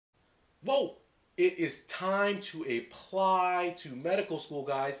Whoa! It is time to apply to medical school,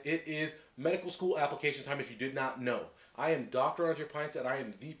 guys. It is medical school application time if you did not know. I am Dr. Andre Pinesett. I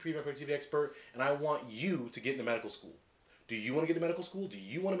am the Premed productivity expert, and I want you to get into medical school. Do you want to get into medical school? Do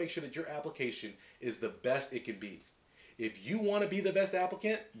you want to make sure that your application is the best it can be? If you want to be the best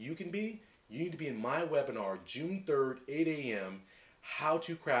applicant you can be, you need to be in my webinar June 3rd, 8 a.m., How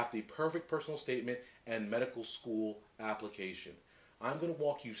to Craft the Perfect Personal Statement and Medical School Application. I'm going to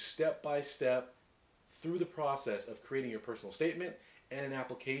walk you step by step through the process of creating your personal statement and an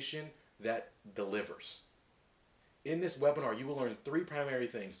application that delivers. In this webinar, you will learn three primary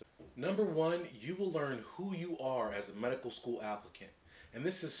things. Number one, you will learn who you are as a medical school applicant. And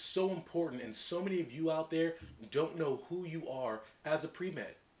this is so important, and so many of you out there don't know who you are as a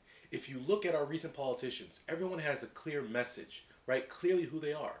pre-med. If you look at our recent politicians, everyone has a clear message, right? Clearly who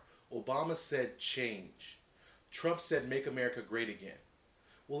they are. Obama said change. Trump said make America great again.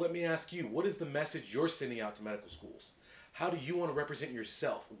 Well, let me ask you, what is the message you're sending out to medical schools? How do you want to represent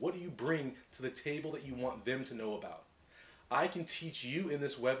yourself? What do you bring to the table that you want them to know about? I can teach you in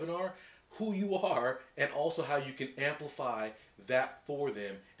this webinar who you are and also how you can amplify that for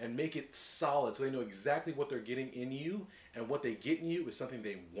them and make it solid so they know exactly what they're getting in you, and what they get in you is something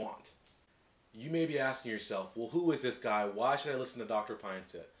they want. You may be asking yourself, well, who is this guy? Why should I listen to Dr.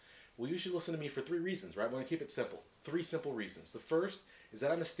 Pinesett? Well, you should listen to me for three reasons, right? We're going to keep it simple. Three simple reasons. The first is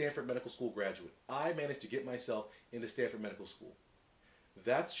that I'm a Stanford Medical School graduate. I managed to get myself into Stanford Medical School.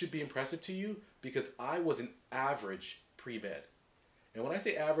 That should be impressive to you because I was an average pre-med. And when I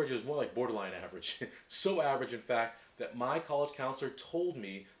say average, it was more like borderline average. So average, in fact, that my college counselor told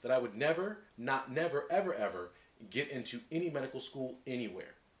me that I would never, not never, ever, ever get into any medical school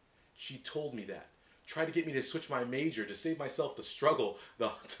anywhere. She told me that. Tried to get me to switch my major to save myself the struggle,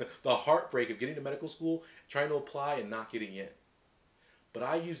 the heartbreak of getting to medical school, trying to apply and not getting in. But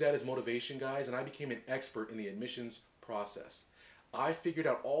I used that as motivation, guys, and I became an expert in the admissions process. I figured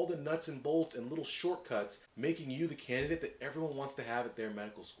out all the nuts and bolts and little shortcuts, making you the candidate that everyone wants to have at their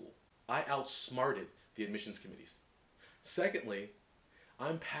medical school. I outsmarted the admissions committees. Secondly,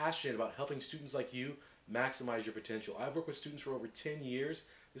 I'm passionate about helping students like you maximize your potential. I've worked with students for over 10 years.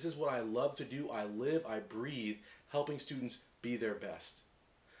 This is what I love to do. I live, I breathe, helping students be their best.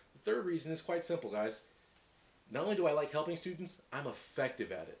 The third reason is quite simple, guys. Not only do I like helping students, I'm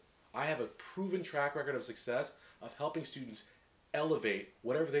effective at it. I have a proven track record of success of helping students elevate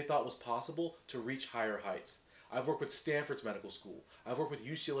whatever they thought was possible to reach higher heights. I've worked with Stanford's medical school. I've worked with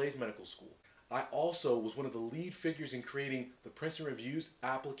UCLA's medical school. I also was one of the lead figures in creating the Princeton Review's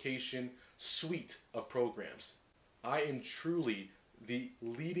application suite of programs. I am truly the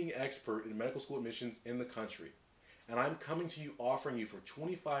leading expert in medical school admissions in the country. And I'm coming to you offering you for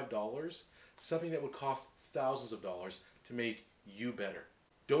 $25 something that would cost thousands of dollars to make you better.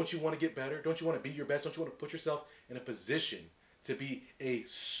 Don't you want to get better? Don't you want to be your best? Don't you want to put yourself in a position to be a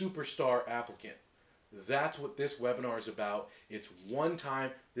superstar applicant? That's what this webinar is about. It's one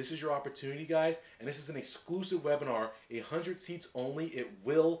time. This is your opportunity, guys, and this is an exclusive webinar, 100 seats only. It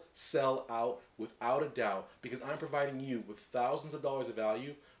will sell out without a doubt because I'm providing you with thousands of dollars of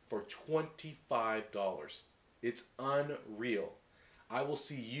value for $25. It's unreal. I will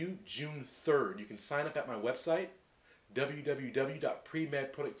see you June 3rd. You can sign up at my website,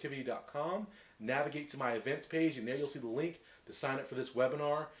 www.premedproductivity.com. Navigate to my events page, and there you'll see the link to sign up for this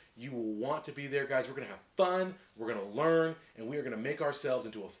webinar. You will want to be there, guys. We're going to have fun, we're going to learn, and we are going to make ourselves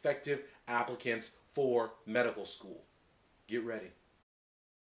into effective applicants for medical school. Get ready.